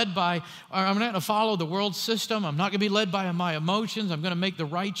to be led by, or I'm not going to follow the world system. I'm not going to be led by my emotions. I'm going to make the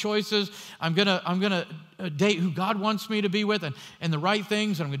right choices. I'm going to date who God wants me to be with and the right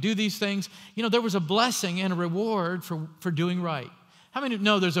things, and I'm going to do these things. There was a blessing and a reward for doing right. How many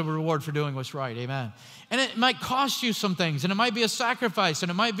know there's a reward for doing what's right? Amen. And it might cost you some things, and it might be a sacrifice, and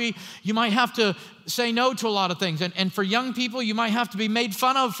it might be, you might have to say no to a lot of things. And for young people, you might have to be made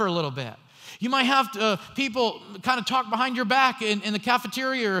fun of for a little bit. You might have to, people kind of talk behind your back in the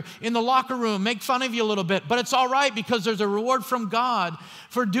cafeteria or in the locker room, make fun of you a little bit. But it's all right because there's a reward from God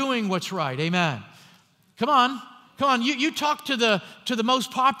for doing what's right. Amen. Come on. You talk to the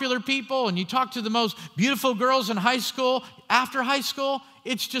most popular people, and you talk to the most beautiful girls in high school. After high school,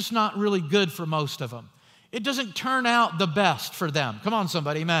 it's just not really good for most of them. It doesn't turn out the best for them. Come on,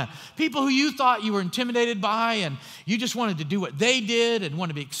 somebody, man. People who you thought you were intimidated by, and you just wanted to do what they did and want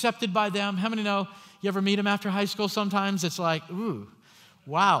to be accepted by them. How many know you ever meet them after high school sometimes? It's like, ooh,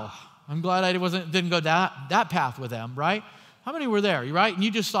 wow, I'm glad I didn't go that path with them, right? How many were there, right? And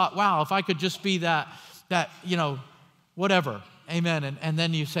you just thought, wow, if I could just be that whatever, amen. And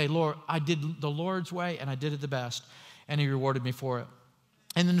then you say, Lord, I did the Lord's way, and I did it the best, and he rewarded me for it.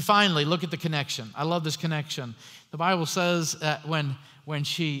 And then finally, look at the connection. I love this connection. The Bible says that when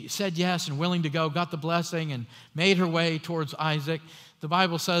she said yes and willing to go, got the blessing and made her way towards Isaac, the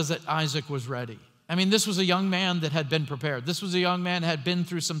Bible says that Isaac was ready. I mean, this was a young man that had been prepared. This was a young man that had been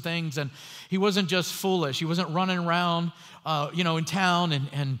through some things, and he wasn't just foolish. He wasn't running around, in town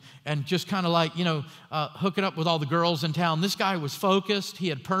and just kind of like, hooking up with all the girls in town. This guy was focused. He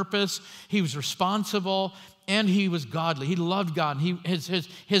had purpose. He was responsible. And he was godly. He loved God.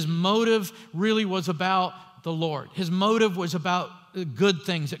 His motive really was about the Lord. His motive was about good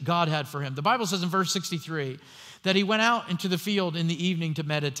things that God had for him. The Bible says in verse 63 that he went out into the field in the evening to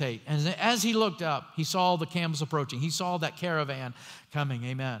meditate. And as he looked up, he saw the camels approaching. He saw that caravan coming,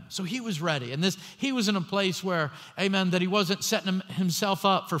 amen. So he was ready. And he was in a place where, amen, that he wasn't setting himself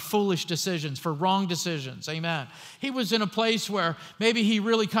up for foolish decisions, for wrong decisions, amen. He was in a place where maybe he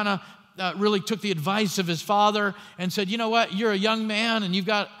really kind of really took the advice of his father and said, you know what, you're a young man and you've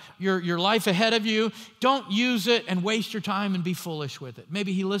got your life ahead of you. Don't use it and waste your time and be foolish with it.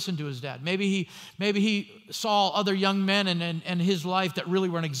 Maybe he listened to his dad. Maybe he saw other young men in his life that really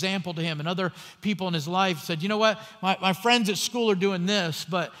were an example to him, and other people in his life said, you know what, my friends at school are doing this,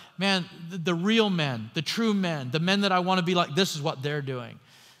 but man, the real men, the true men, the men that I want to be like, this is what they're doing.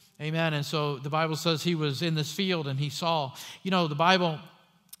 Amen. And so the Bible says he was in this field and he saw, the Bible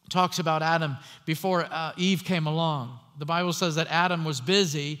talks about Adam before Eve came along. The Bible says that Adam was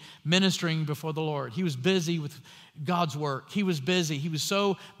busy ministering before the Lord. He was busy with God's work. He was busy. He was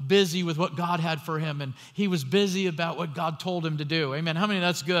so busy with what God had for him, and he was busy about what God told him to do. Amen. How many of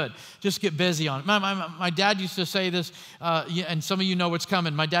that's good? Just get busy on it. My dad used to say this, and some of you know what's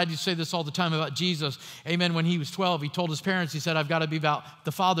coming. My dad used to say this all the time about Jesus. Amen. When he was 12, he told his parents, he said, I've got to be about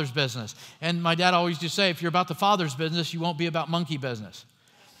the Father's business. And my dad always used to say, if you're about the Father's business, you won't be about monkey business.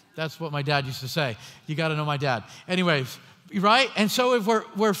 That's what my dad used to say. You got to know my dad. Anyways, right? And so if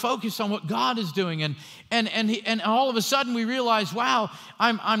we're focused on what God is doing, and all of a sudden we realize, wow,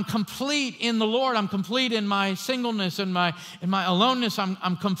 I'm complete in the Lord. I'm complete in my singleness and my aloneness.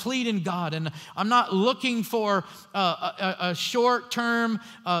 I'm complete in God, and I'm not looking for a short-term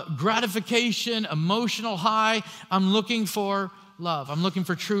gratification, emotional high. I'm looking for love. I'm looking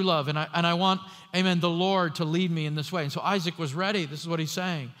for true love, and I want, amen, the Lord to lead me in this way. And so Isaac was ready. This is what he's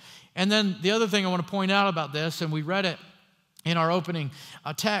saying. And then the other thing I want to point out about this, and we read it in our opening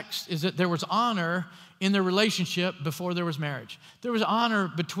text, is that there was honor in their relationship before there was marriage. There was honor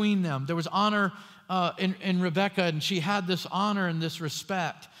between them. There was honor in Rebekah, and she had this honor and this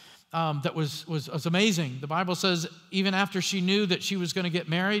respect that was amazing. The Bible says even after she knew that she was going to get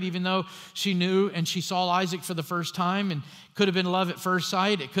married, even though she knew and she saw Isaac for the first time, and could have been love at first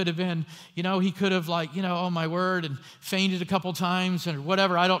sight. It could have been, he could have oh my word, and fainted a couple times or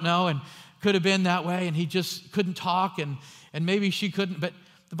whatever, I don't know, and could have been that way, and he just couldn't talk, and maybe she couldn't, but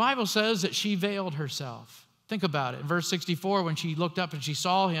the Bible says that she veiled herself. Think about it. In verse 64, when she looked up and she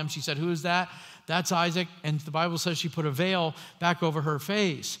saw him, she said, who is that? That's Isaac. And the Bible says she put a veil back over her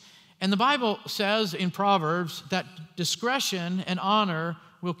face. And the Bible says in Proverbs that discretion and honor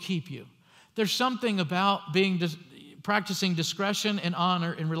will keep you. There's something about practicing discretion and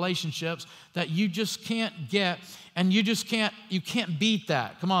honor in relationships that you just can't get, and you can't beat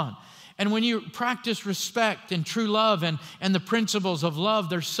that. Come on. And when you practice respect and true love and the principles of love,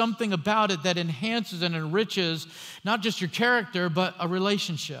 there's something about it that enhances and enriches not just your character, but a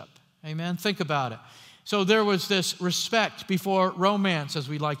relationship. Amen? Think about it. So there was this respect before romance, as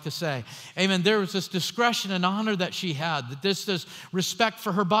we like to say. Amen. There was this discretion and honor that she had, this respect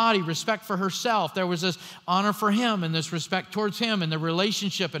for her body, respect for herself. There was this honor for him and this respect towards him and the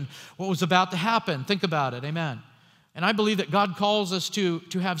relationship and what was about to happen. Think about it. Amen. And I believe that God calls us to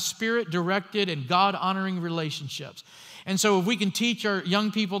have spirit-directed and God-honoring relationships. And so if we can teach our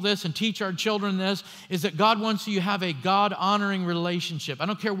young people this and teach our children this, is that God wants you to have a God-honoring relationship. I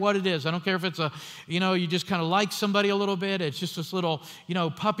don't care what it is. I don't care if it's you just kind of like somebody a little bit. It's just this little,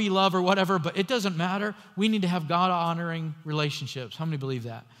 puppy love or whatever, but it doesn't matter. We need to have God-honoring relationships. How many believe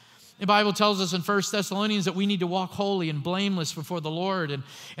that? The Bible tells us in 1 Thessalonians that we need to walk holy and blameless before the Lord, and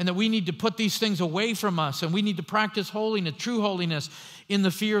that we need to put these things away from us, and we need to practice holiness, true holiness, in the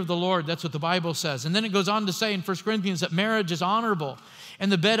fear of the Lord. That's what the Bible says. And then it goes on to say in 1 Corinthians that marriage is honorable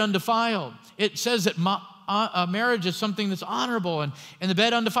and the bed undefiled. It says that marriage is something that's honorable and the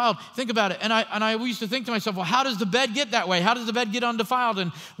bed undefiled. Think about it. And I used to think to myself, well, how does the bed get that way? How does the bed get undefiled?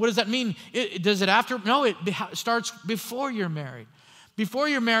 And what does that mean? Does it after? No, it starts before you're married. Before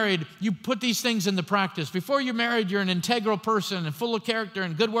you're married, you put these things into practice. Before you're married, you're an integral person and full of character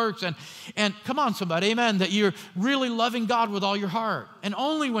and good works. And come on, somebody, amen, that you're really loving God with all your heart. And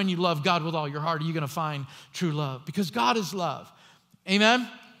only when you love God with all your heart are you going to find true love, because God is love. Amen?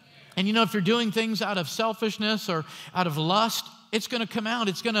 And if you're doing things out of selfishness or out of lust, it's going to come out.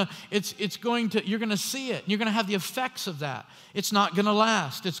 You're going to see it. You're going to have the effects of that. It's not going to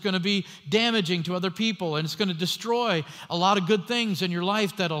last. It's going to be damaging to other people, and it's going to destroy a lot of good things in your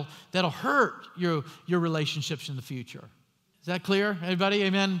life that'll hurt your relationships in the future. Is that clear? Everybody?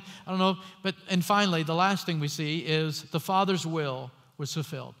 Amen? I don't know. And finally, the last thing we see is the Father's will was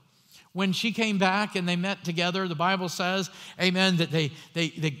fulfilled. When she came back and they met together, the Bible says, amen, that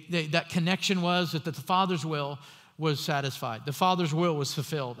that connection was that the Father's will was satisfied. The Father's will was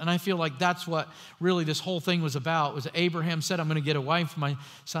fulfilled. And I feel like that's what really this whole thing was about, was Abraham said, I'm going to get a wife for my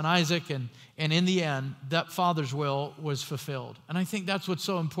son Isaac. And in the end, that Father's will was fulfilled. And I think that's what's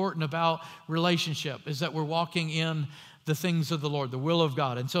so important about relationship, is that we're walking in the things of the Lord, the will of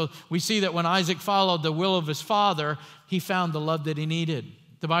God. And so we see that when Isaac followed the will of his father, he found the love that he needed.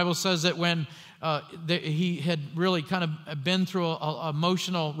 The Bible says that when he had really kind of been through an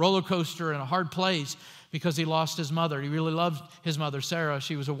emotional roller coaster in a hard place because he lost his mother. He really loved his mother, Sarah.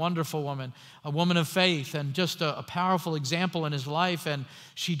 She was a wonderful woman, a woman of faith, and just a powerful example in his life. And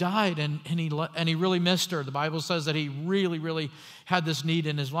she died, and he really missed her. The Bible says that he really, really had this need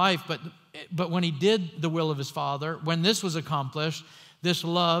in his life. But when he did the will of his Father, when this was accomplished, this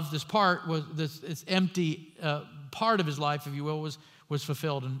love, this part, was this empty part of his life, if you will, was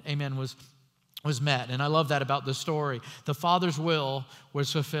fulfilled, and amen, was met. And I love that about this story. The Father's will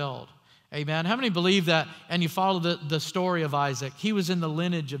was fulfilled. Amen. How many believe that? And you follow the story of Isaac. He was in the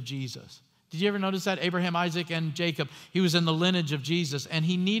lineage of Jesus. Did you ever notice that? Abraham, Isaac, and Jacob. He was in the lineage of Jesus, and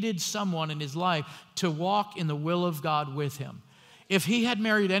he needed someone in his life to walk in the will of God with him. If he had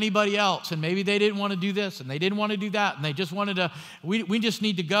married anybody else, and maybe they didn't want to do this, and they didn't want to do that, and they just wanted to, we just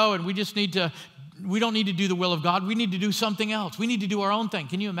need to go, and we don't need to do the will of God. We need to do something else. We need to do our own thing.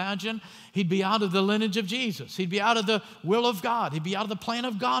 Can you imagine? He'd be out of the lineage of Jesus. He'd be out of the will of God. He'd be out of the plan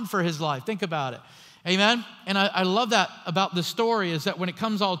of God for his life. Think about it. Amen? And I love that about the story, is that when it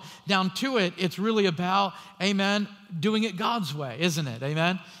comes all down to it, it's really about, amen, doing it God's way, isn't it?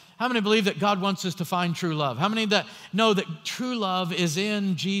 Amen? How many believe that God wants us to find true love? How many that know that true love is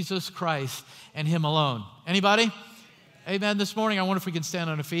in Jesus Christ and him alone? Anybody? Amen. This morning, I wonder if we can stand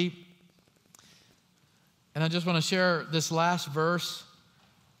on our feet. And I just want to share this last verse.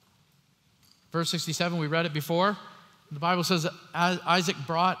 Verse 67, we read it before. The Bible says that Isaac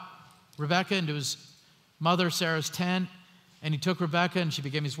brought Rebekah into his mother Sarah's tent, and he took Rebekah, and she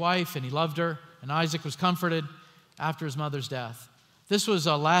became his wife, and he loved her, and Isaac was comforted after his mother's death. This was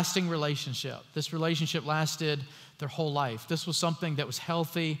a lasting relationship. This relationship lasted their whole life. This was something that was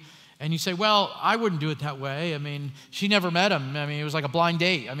healthy. And you say, well, I wouldn't do it that way. I mean, she never met him. I mean, it was like a blind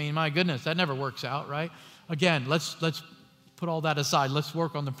date. I mean, my goodness, that never works out, right? Again, let's put all that aside. Let's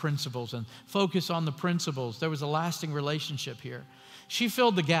work on the principles and focus on the principles. There was a lasting relationship here. She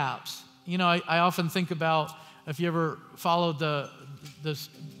filled the gaps. You know, I often think about, if you ever followed the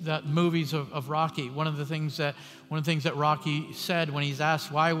movies of Rocky, one of the things that Rocky said when he's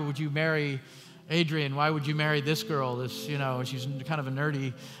asked, why would you marry Adrian? Why would you marry this girl? This, you know, she's kind of a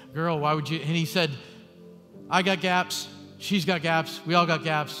nerdy girl. Why would you? And he said, I got gaps. She's got gaps. We all got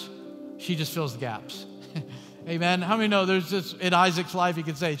gaps. She just fills the gaps. Amen. How many know there's this in Isaac's life? You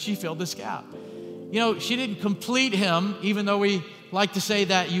could say she filled this gap. You know, she didn't complete him, even though we like to say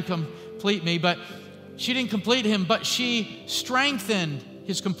that you complete me, but she didn't complete him, but she strengthened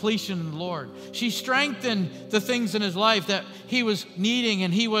his completion in the Lord. She strengthened the things in his life that he was needing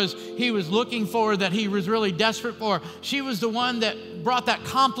and he was looking for, that he was really desperate for. She was the one that brought that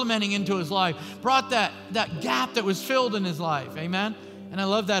complementing into his life, brought that gap that was filled in his life. Amen? And I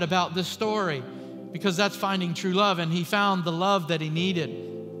love that about this story, because that's finding true love, and he found the love that he needed.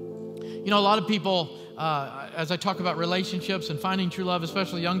 You know, a lot of people, as I talk about relationships and finding true love,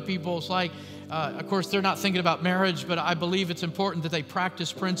 especially young people, it's like, of course, they're not thinking about marriage, but I believe it's important that they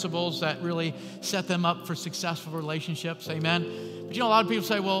practice principles that really set them up for successful relationships. Amen. But, you know, a lot of people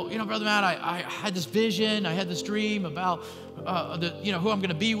say, well, you know, Brother Matt, I had this vision, I had this dream about, who I'm going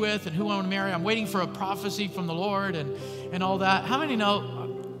to be with and who I want to marry. I'm waiting for a prophecy from the Lord and all that. How many know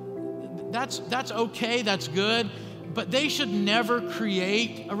that's okay, that's good, but they should never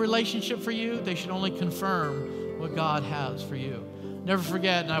create a relationship for you. They should only confirm what God has for you. Never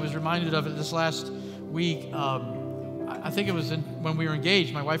forget, and I was reminded of it this last week. I think it was when we were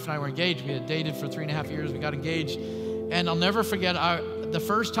engaged. My wife and I were engaged. We had dated for 3.5 years. We got engaged. And I'll never forget the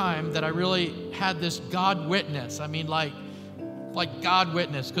first time that I really had this God witness. I mean, like God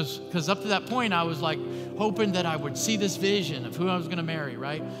witness. Because up to that point, I was like hoping that I would see this vision of who I was going to marry,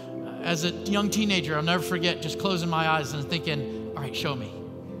 right? As a young teenager, I'll never forget just closing my eyes and thinking, all right, show me.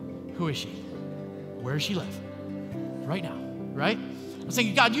 Who is she? Where does she live? Right now, right? I was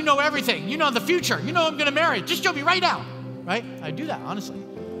thinking, God, you know everything. You know the future. You know I'm going to marry. Just show me right now, right? I do that, honestly.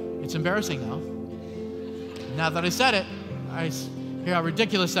 It's embarrassing, though. Now that I said it, I hear how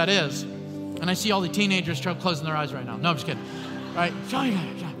ridiculous that is. And I see all the teenagers closing their eyes right now. No, I'm just kidding. Right? Show me.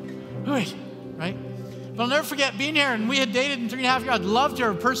 Who is she? Right? But I'll never forget being here, and we had dated in 3.5 years. I loved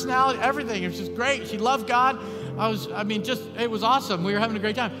her personality, everything. It was just great. She loved God. It was awesome. We were having a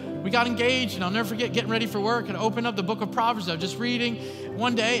great time. We got engaged, and I'll never forget getting ready for work and opened up the book of Proverbs. I was just reading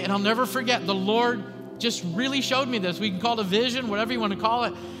one day, and I'll never forget the Lord just really showed me this. We can call it a vision, whatever you want to call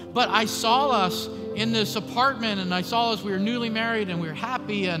it. But I saw us in this apartment, and I saw us, we were newly married, and we were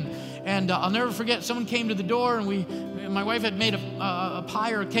happy. And I'll never forget, someone came to the door, and my wife had made a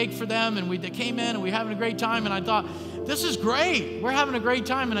pie or a cake for them, and they came in, and we were having a great time. And I thought, this is great. We're having a great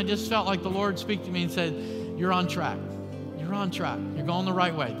time. And I just felt like the Lord speak to me and said, you're on track. You're on track. You're going the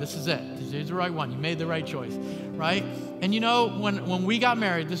right way. This is it. This is the right one. You made the right choice, right? And you know, when we got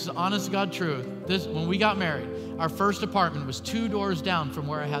married, this is honest to God truth. When we got married, our first apartment was 2 doors down from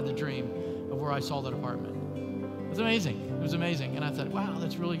where I had the dream of where I saw that apartment. It was amazing. It was amazing. And I thought, wow,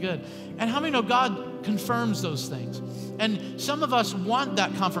 that's really good. And how many know God confirms those things? And some of us want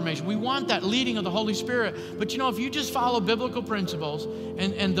that confirmation. We want that leading of the Holy Spirit. But you know, if you just follow biblical principles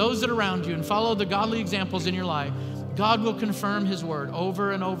and those that are around you and follow the godly examples in your life, God will confirm His word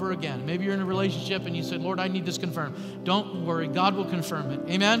over and over again. Maybe you're in a relationship and you said, Lord, I need this confirmed. Don't worry. God will confirm it.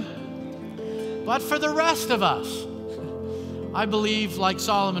 Amen? But for the rest of us, I believe, like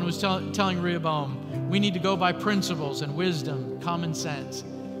Solomon was telling Rehoboam, we need to go by principles and wisdom, common sense,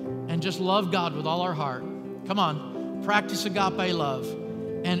 and just love God with all our heart. Come on, practice agape love,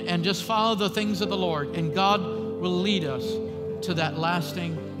 and just follow the things of the Lord, and God will lead us to that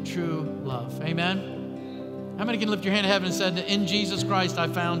lasting, true love. Amen? How many can lift your hand to heaven and said, in Jesus Christ I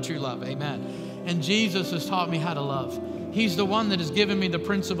found true love? Amen. And Jesus has taught me how to love. He's the one that has given me the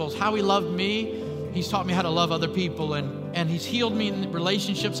principles. How He loved me, He's taught me how to love other people, and He's healed me in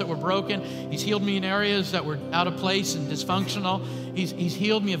relationships that were broken. He's healed me in areas that were out of place and dysfunctional. He's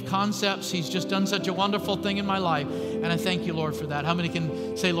healed me of concepts. He's just done such a wonderful thing in my life, and I thank you, Lord, for that. How many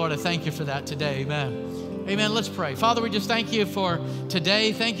can say, Lord, I thank you for that today? Amen. Amen. Let's pray. Father, we just thank you for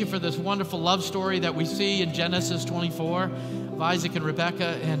today. Thank you for this wonderful love story that we see in Genesis 24 of Isaac and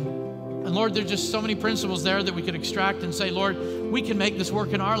Rebekah. And Lord, there's just so many principles there that we could extract and say, Lord, we can make this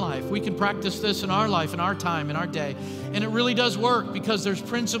work in our life. We can practice this in our life, in our time, in our day. And it really does work because there's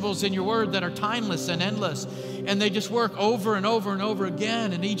principles in your word that are timeless and endless. And they just work over and over and over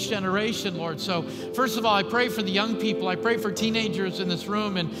again in each generation, Lord. So first of all, I pray for the young people. I pray for teenagers in this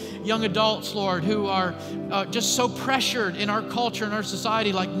room and young adults, Lord, who are just so pressured in our culture and our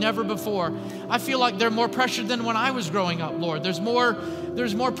society like never before. I feel like they're more pressured than when I was growing up, Lord. There's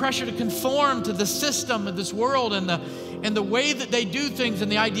more pressure to conform to the system of this world and the way that they do things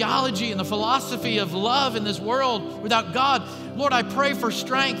and the ideology and the philosophy of love in this world without God. Lord, I pray for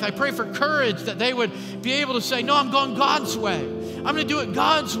strength. I pray for courage that they would be able to say, no, I'm going God's way. I'm going to do it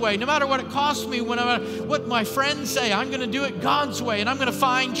God's way. No matter what it costs me, no matter what my friends say, I'm going to do it God's way. And I'm going to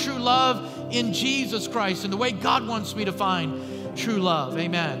find true love in Jesus Christ and the way God wants me to find true love.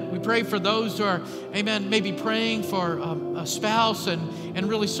 Amen. We pray for those who are, amen, maybe praying for a spouse and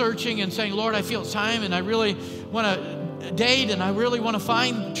really searching and saying, Lord, I feel it's time and I really want to date and I really want to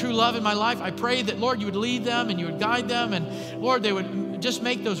find true love in my life. I pray that, Lord, you would lead them and you would guide them, and Lord, they would just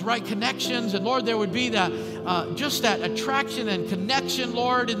make those right connections, and Lord, there would be that just that attraction and connection,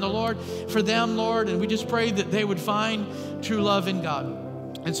 Lord, in the Lord for them, Lord, and we just pray that they would find true love in God.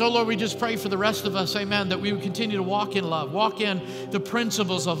 And so, Lord, we just pray for the rest of us, amen, that we would continue to walk in love, walk in the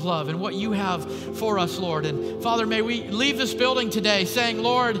principles of love and what you have for us, Lord. And Father, may we leave this building today saying,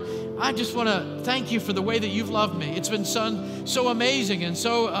 Lord, I just want to thank you for the way that you've loved me. It's been so amazing and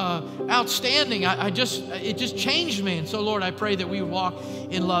so outstanding. It just changed me. And so, Lord, I pray that we would walk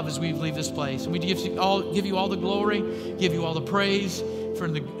in love as we leave this place. And we give you all the glory, give you all the praise.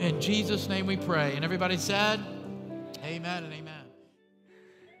 In Jesus' name we pray. And everybody said, amen and amen.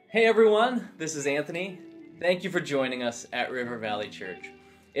 Hey everyone, this is Anthony. Thank you for joining us at River Valley Church.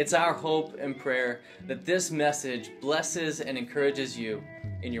 It's our hope and prayer that this message blesses and encourages you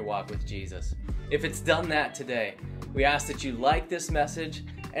in your walk with Jesus. If it's done that today, we ask that you like this message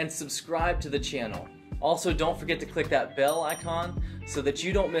and subscribe to the channel. Also, don't forget to click that bell icon so that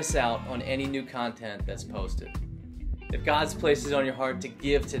you don't miss out on any new content that's posted. If God's placed it on your heart to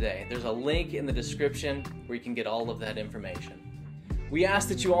give today, there's a link in the description where you can get all of that information. We ask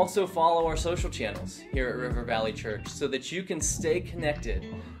that you also follow our social channels here at River Valley Church so that you can stay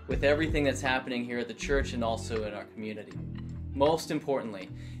connected with everything that's happening here at the church and also in our community. Most importantly,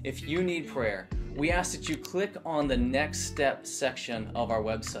 if you need prayer, we ask that you click on the Next Step section of our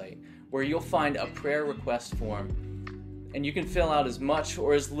website where you'll find a prayer request form, and you can fill out as much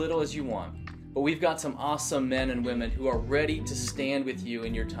or as little as you want. But we've got some awesome men and women who are ready to stand with you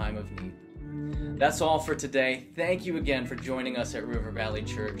in your time of need. That's all for today. Thank you again for joining us at River Valley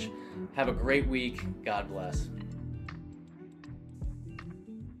Church. Have a great week. God bless.